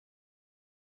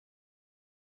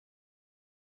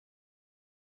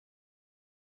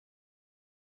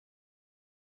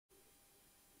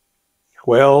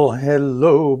Well,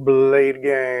 hello, Blade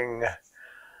Gang.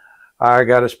 I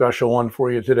got a special one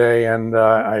for you today, and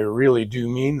I really do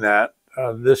mean that.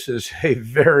 This is a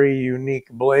very unique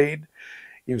blade.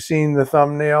 You've seen the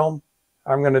thumbnail.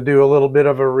 I'm going to do a little bit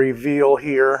of a reveal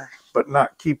here, but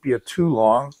not keep you too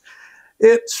long.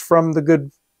 It's from the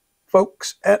good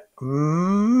folks at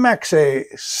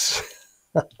Maxace.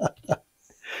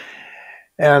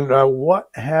 And what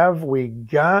have we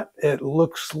got? It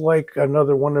looks like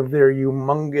another one of their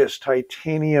humongous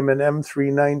Titanium and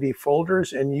M390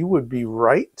 folders, and you would be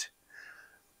right,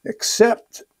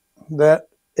 except that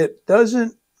it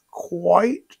doesn't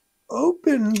quite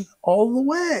open all the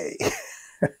way.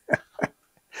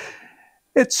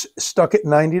 It's stuck at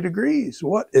 90 degrees.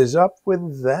 What is up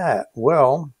with that?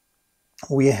 Well,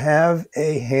 we have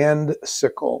a hand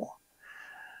sickle.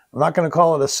 I'm not going to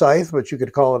call it a scythe, but you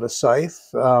could call it a scythe.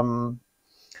 The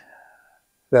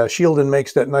Shieldon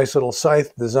makes that nice little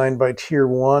scythe designed by Tier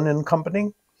 1 and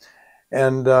Company.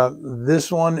 And this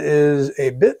one is a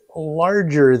bit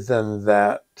larger than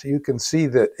that. You can see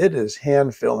that it is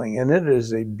hand filling, and it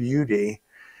is a beauty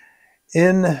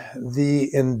in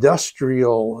the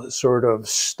industrial sort of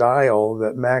style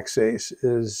that Maxace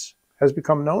has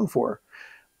become known for.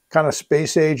 Kind of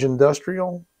space age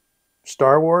industrial.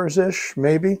 Star Wars-ish,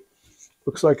 maybe.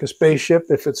 Looks like a spaceship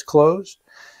if it's closed.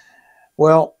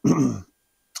 Well,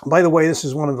 by the way, this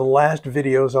is one of the last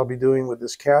videos I'll be doing with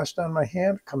this cast on my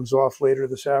hand. It comes off later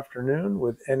this afternoon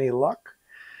with any luck.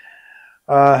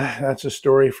 That's a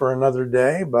story for another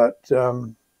day, but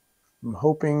I'm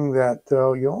hoping that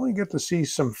you only get to see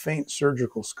some faint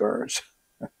surgical scars.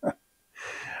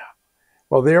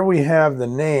 Well, there we have the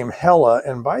name Hela,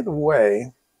 and by the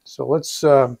way, so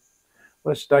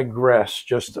let's digress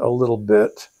just a little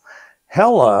bit.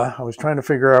 Hela, I was trying to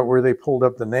figure out where they pulled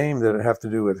up the name. Did it have to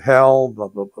do with hell? Blah,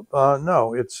 blah, blah, blah.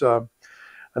 No, it's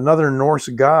another Norse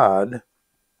god,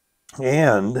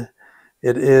 and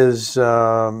it is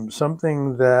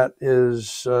something that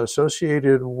is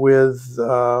associated with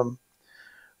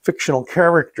fictional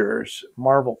characters,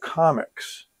 Marvel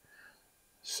Comics.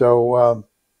 So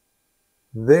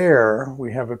there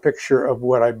we have a picture of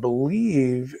what I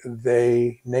believe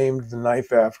they named the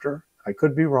knife after. I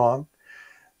could be wrong.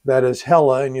 That is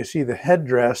Hela, and you see the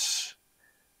headdress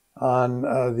on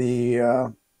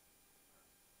the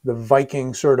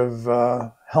Viking sort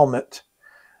of helmet.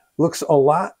 Looks a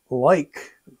lot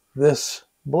like this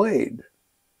blade,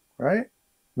 right?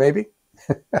 Maybe.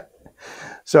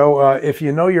 So if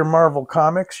you know your Marvel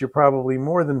Comics, you're probably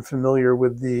more than familiar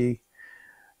with the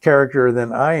character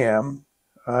than I am.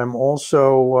 I'm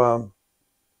also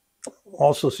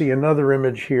see another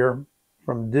image here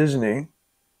from Disney,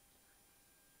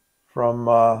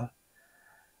 from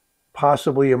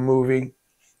possibly a movie.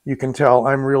 You can tell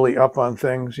I'm really up on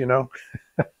things, you know.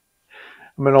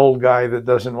 I'm an old guy that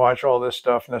doesn't watch all this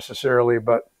stuff necessarily,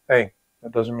 but hey,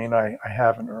 that doesn't mean I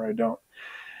haven't or I don't.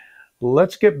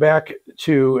 Let's get back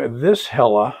to this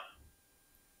Hela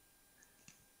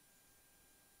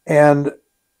and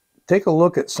take a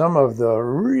look at some of the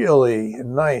really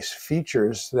nice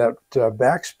features that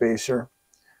backspacer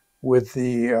with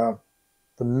the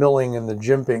milling and the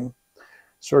jimping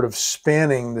sort of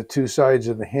spanning the two sides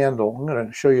of the handle. I'm going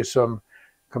to show you some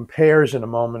compares in a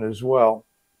moment as well.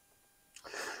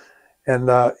 And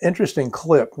interesting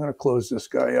clip. I'm going to close this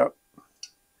guy up.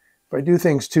 If I do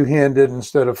things two-handed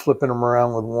instead of flipping them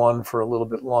around with one for a little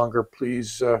bit longer,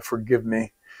 please forgive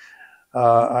me.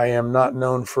 I am not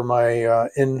known for my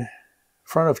in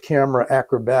front of camera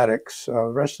acrobatics. The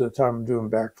rest of the time I'm doing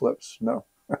backflips. No.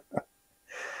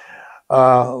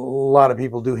 A lot of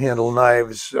people do handle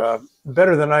knives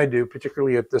better than I do,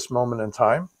 particularly at this moment in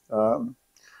time.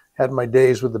 Had my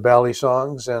days with the bally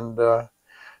songs and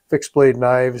fixed blade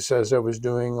knives as I was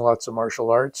doing lots of martial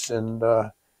arts and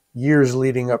years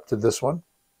leading up to this one.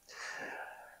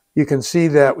 You can see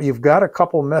that you've got a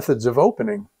couple methods of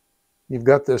opening. You've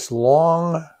got this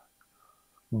long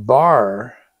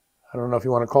bar. I don't know if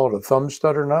you want to call it a thumb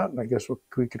stud or not. I guess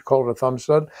we could call it a thumb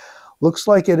stud. Looks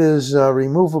like it is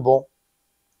removable.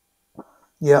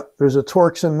 Yeah, there's a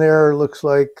Torx in there. Looks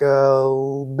like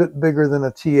a bit bigger than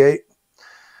a T8.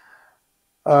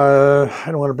 I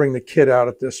don't want to bring the kit out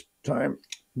at this time,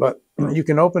 but you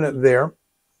can open it there.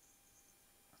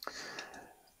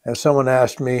 As someone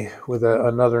asked me with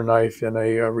another knife in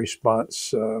a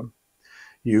response,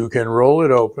 you can roll it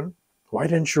open. Why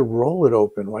didn't you roll it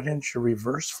open? Why didn't you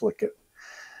reverse flick it?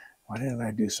 Why didn't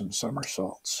I do some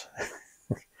somersaults?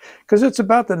 Because it's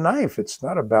about the knife. It's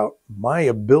not about my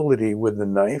ability with the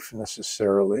knife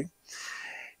necessarily.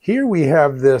 Here we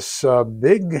have this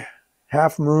big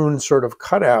half moon sort of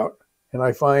cutout, and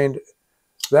I find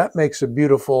That makes a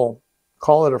beautiful,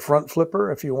 call it a front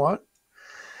flipper if you want.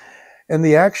 And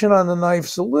the action on the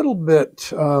knife's a little bit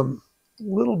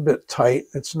tight.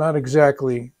 It's not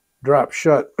exactly drop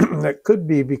shut. That could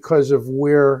be because of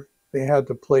where they had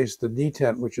to place the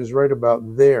detent, which is right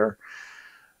about there.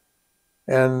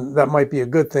 And that might be a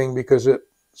good thing because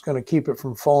it's going to keep it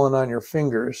from falling on your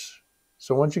fingers.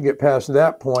 So once you get past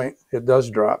that point, it does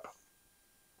drop.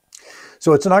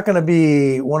 So it's not going to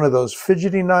be one of those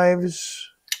fidgety knives,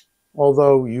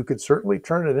 although you could certainly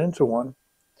turn it into one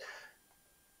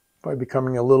by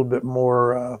becoming a little bit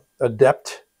more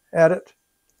adept at it.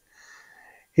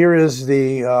 Here is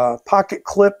the pocket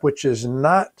clip, which is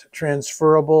not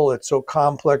transferable. It's so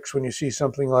complex when you see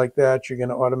something like that, you're going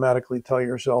to automatically tell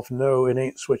yourself, no, it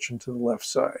ain't switching to the left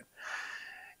side.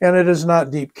 And it is not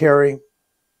deep carry,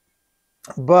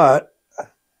 but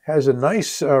has a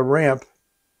nice ramp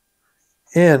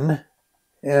in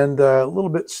and a little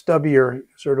bit stubbier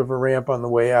sort of a ramp on the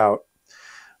way out.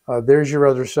 There's your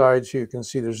other side, so you can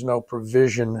see there's no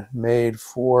provision made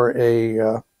for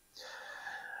a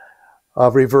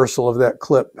reversal of that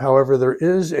clip. However, there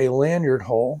is a lanyard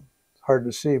hole. It's hard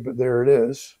to see, but there it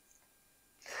is.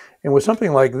 And with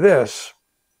something like this,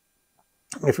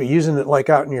 if you're using it like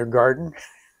out in your garden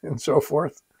and so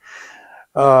forth,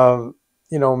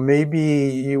 you know, maybe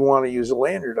you want to use a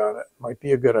lanyard on it. Might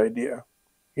be a good idea.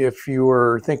 If you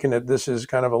were thinking that this is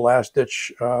kind of a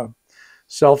last-ditch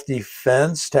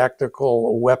self-defense,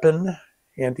 tactical weapon,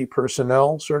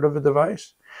 anti-personnel sort of a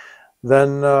device,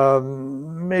 then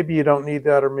maybe you don't need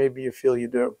that, or maybe you feel you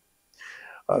do.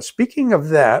 Speaking of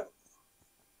that,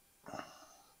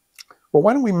 well,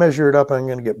 why don't we measure it up? I'm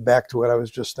going to get back to what I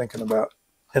was just thinking about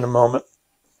in a moment.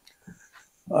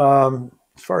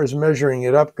 As far as measuring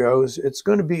it up goes, it's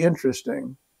going to be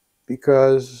interesting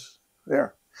because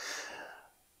there.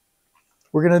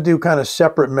 We're going to do kind of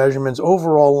separate measurements.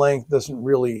 Overall length doesn't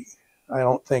really, I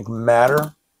don't think,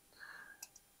 matter.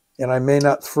 And I may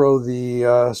not throw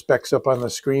the specs up on the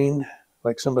screen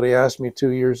like somebody asked me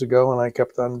 2 years ago and I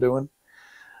kept on doing.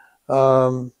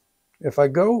 If I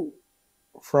go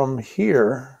from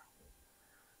here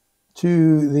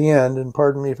to the end, and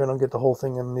pardon me if I don't get the whole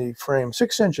thing in the frame,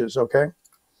 6 inches, okay?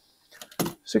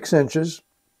 6 inches.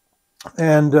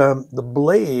 And the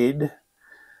blade,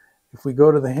 if we go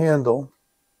to the handle,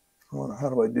 how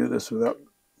do I do this without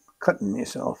cutting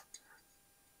myself?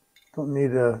 Don't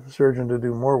need a surgeon to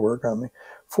do more work on me.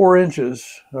 4 inches,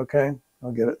 okay?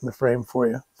 I'll get it in the frame for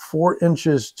you. 4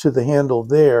 inches to the handle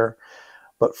there,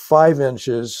 but 5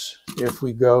 inches if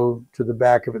we go to the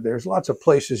back of it. There's lots of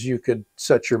places you could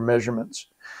set your measurements.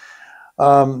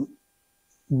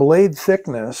 Blade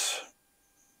thickness,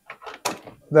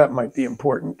 that might be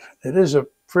important. It is a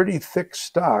pretty thick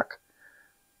stock.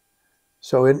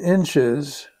 So in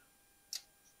inches,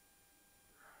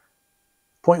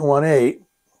 0.18,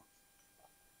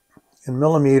 in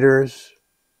millimeters,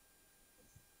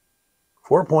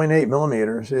 4.8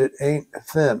 millimeters. It ain't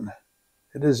thin.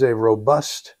 It is a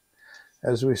robust,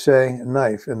 as we say,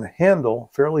 knife. And the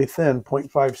handle, fairly thin,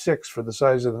 0.56 for the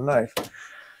size of the knife.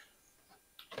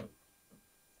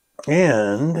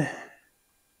 And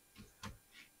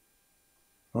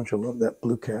don't you love that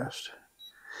blue cast?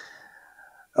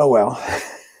 Oh well.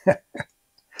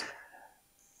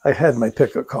 I had my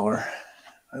pick of color.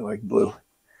 I like blue.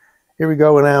 Here we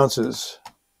go in ounces.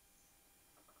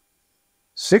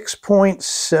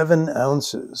 6.7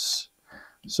 ounces.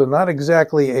 So not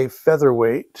exactly a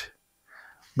featherweight,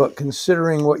 but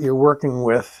considering what you're working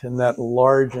with in that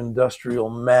large industrial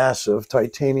mass of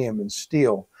titanium and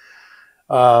steel,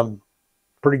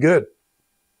 pretty good.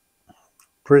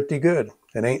 Pretty good.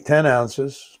 It ain't 10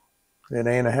 ounces. It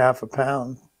ain't a half a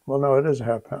pound. Well, no, it is a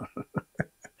half pound.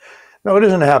 No, it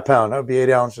isn't a half pound. That would be 8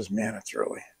 ounces. Man, it's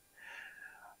early.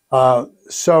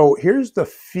 So here's the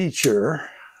feature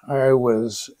I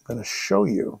was going to show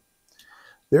you.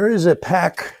 There is a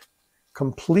pack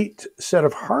complete set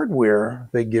of hardware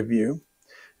they give you,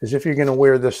 as if you're going to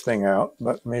wear this thing out,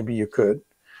 but maybe you could,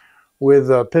 with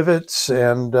pivots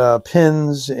and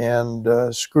pins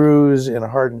and screws and a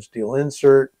hardened steel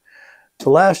insert to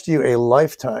last you a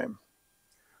lifetime.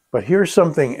 But here's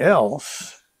something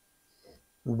else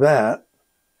that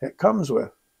it comes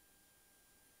with.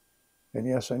 And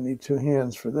yes, I need 2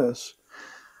 hands for this.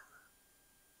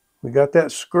 We got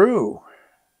that screw.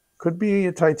 Could be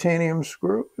a titanium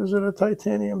screw. Is it a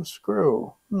titanium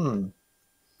screw? Nope,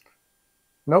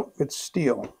 it's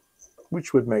steel,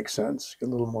 which would make sense. Get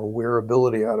a little more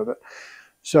wearability out of it.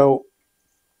 So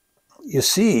you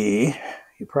see,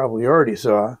 you probably already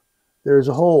saw, there's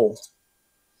a hole.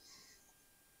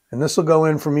 And this will go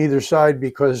in from either side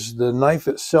because the knife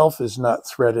itself is not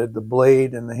threaded. The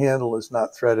blade and the handle is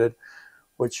not threaded.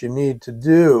 What you need to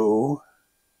do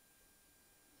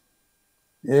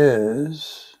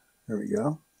is, there we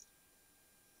go.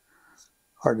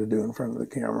 Hard to do in front of the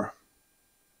camera.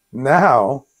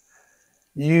 Now,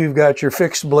 you've got your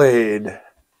fixed blade.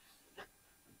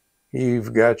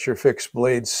 You've got your fixed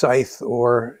blade scythe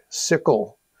or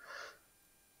sickle.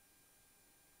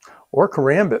 Or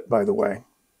karambit, by the way.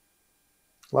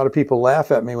 A lot of people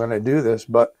laugh at me when I do this,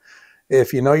 but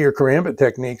if you know your karambit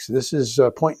techniques, this is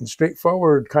point and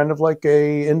straightforward, kind of like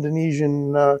a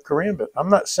Indonesian karambit. I'm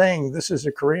not saying this is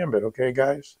a karambit, okay,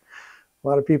 guys? A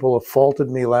lot of people have faulted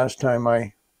me last time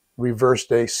I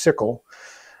reversed a sickle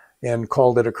and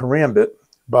called it a karambit,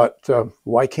 but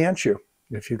why can't you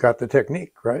if you got the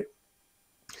technique, right?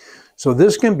 So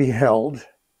this can be held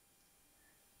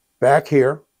back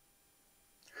here.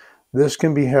 This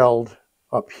can be held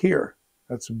up here.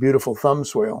 That's a beautiful thumb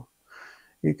swale.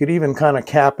 You could even kind of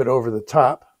cap it over the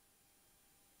top.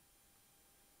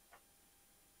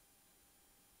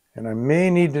 And I may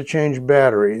need to change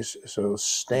batteries, so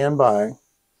stand by.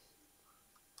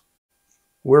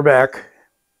 We're back.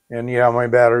 And yeah, my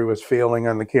battery was failing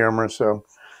on the camera, so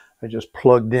I just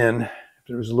plugged in. If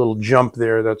there was a little jump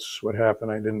there, that's what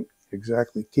happened. I didn't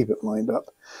exactly keep it lined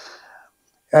up.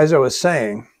 As I was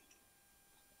saying,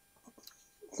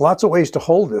 lots of ways to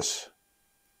hold this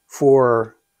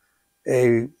for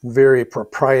a very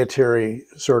proprietary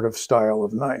sort of style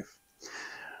of knife.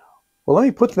 Well, let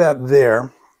me put that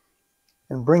there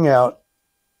and bring out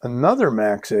another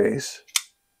Maxace.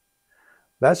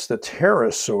 That's the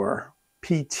pterosaur,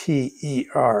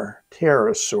 P-T-E-R,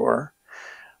 pterosaur,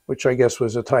 which I guess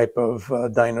was a type of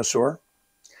dinosaur.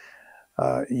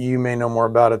 You may know more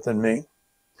about it than me.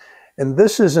 And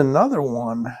this is another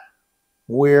one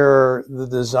where the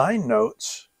design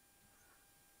notes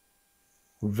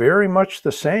very much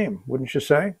the same, wouldn't you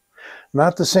say?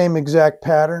 Not the same exact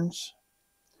patterns,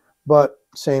 but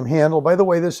same handle. By the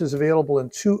way, this is available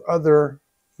in two other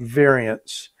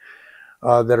variants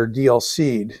that are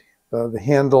DLC'd. The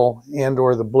handle and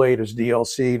or the blade is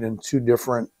DLC'd in two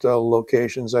different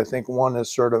locations. I think one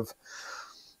is sort of,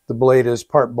 the blade is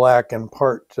part black and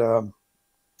part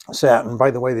satin. By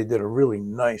the way, they did a really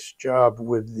nice job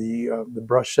with the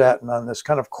brush satin on this,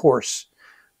 kind of coarse,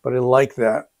 but I like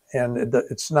that. And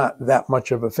it's not that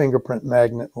much of a fingerprint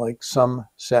magnet like some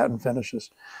satin finishes.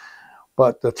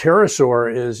 But the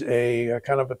pterosaur is a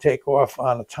kind of a takeoff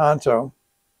on a Tonto.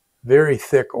 Very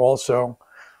thick also.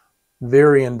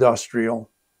 Very industrial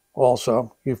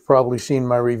also. You've probably seen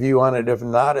my review on it. If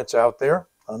not, it's out there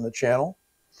on the channel.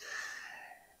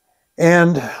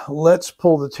 And let's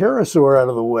pull the pterosaur out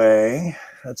of the way.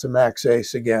 That's a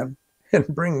Maxace again. And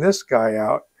bring this guy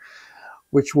out,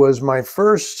 which was my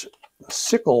first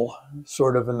sickle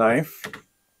sort of a knife.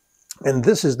 And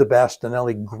this is the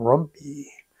Bastinelli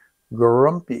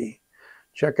Grumpy.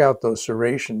 Check out those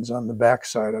serrations on the back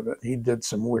side of it. He did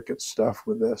some wicked stuff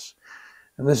with this.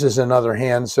 And this is another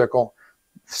hand sickle.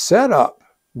 Set up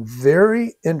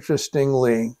very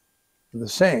interestingly the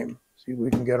same. See if we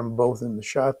can get them both in the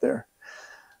shot there.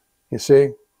 You see,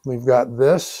 we've got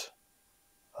this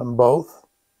on both.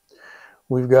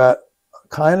 We've got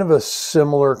kind of a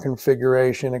similar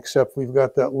configuration, except we've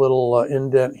got that little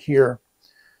indent here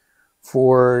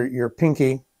for your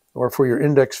pinky or for your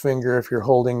index finger if you're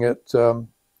holding it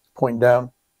point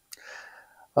down.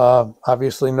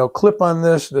 Obviously no clip on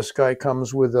this. This guy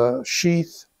comes with a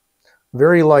sheath,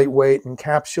 very lightweight,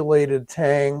 encapsulated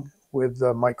tang with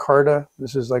micarta.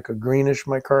 This is like a greenish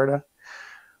micarta.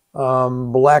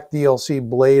 Black DLC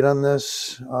blade on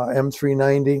this,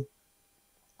 M390.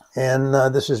 And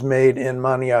this is made in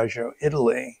Maniaggio,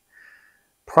 Italy.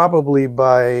 Probably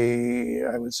by,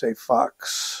 I would say,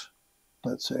 Fox.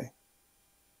 Let's see.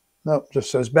 Nope,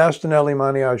 just says Bastinelli,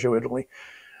 Maniaggio, Italy.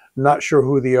 Not sure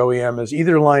who the OEM is,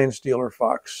 either Lion Steel or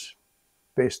Fox,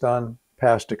 based on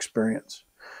past experience.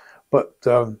 But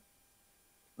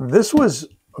this was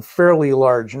a fairly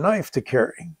large knife to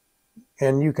carry.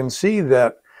 And you can see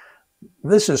that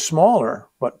this is smaller,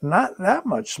 but not that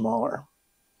much smaller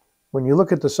when you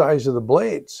look at the size of the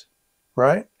blades,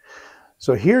 right?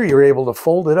 So here you're able to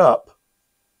fold it up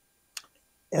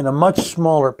in a much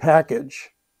smaller package.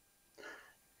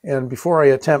 And before I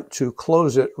attempt to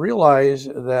close it, realize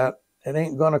that it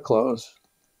ain't going to close.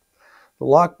 The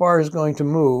lock bar is going to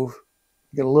move.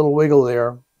 You get a little wiggle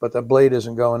there, but the blade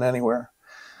isn't going anywhere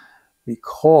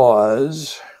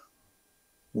because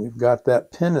we've got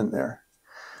that pin in there.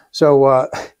 So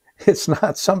it's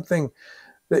not something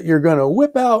that you're going to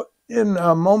whip out in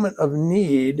a moment of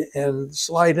need and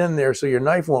slide in there so your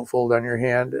knife won't fold on your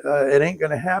hand, it ain't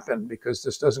going to happen because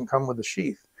this doesn't come with a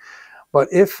sheath. But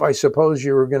if I suppose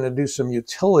you were going to do some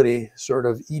utility sort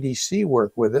of EDC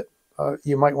work with it,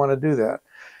 you might want to do that.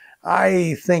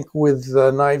 I think with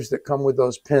knives that come with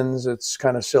those pins, it's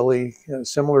kind of silly,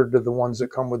 similar to the ones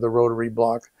that come with the rotary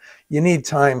block. You need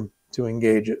time to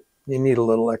engage it. You need a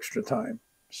little extra time.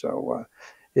 So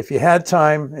if you had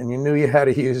time and you knew you had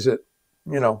to use it,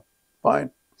 you know,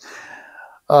 fine.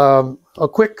 A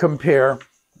quick compare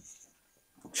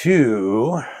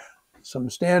to some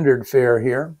standard fare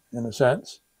here, in a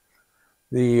sense.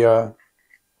 The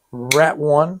Rat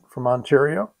 1 from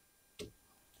Ontario.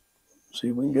 See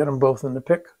if we can get them both in the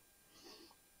pick.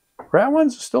 Rat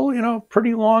 1's still, you know,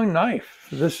 pretty long knife.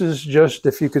 This is just,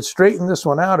 if you could straighten this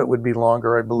one out, it would be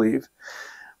longer, I believe.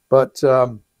 But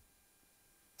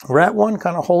Rat 1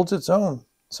 kind of holds its own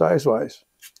size-wise.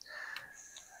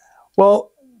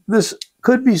 Well, this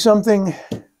could be something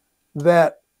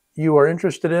that you are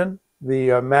interested in, the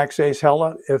Maxace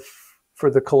Hela, if for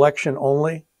the collection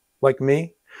only, like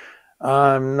me.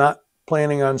 I'm not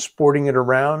planning on sporting it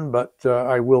around, but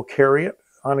I will carry it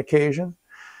on occasion.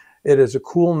 It is a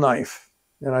cool knife,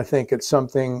 and I think it's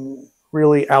something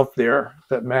really out there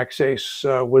that Maxace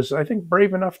was, I think,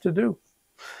 brave enough to do.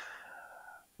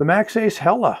 The Maxace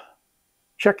Hela.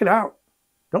 Check it out.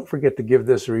 Don't forget to give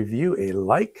this review a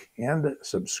like and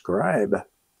subscribe.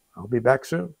 I'll be back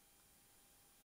soon.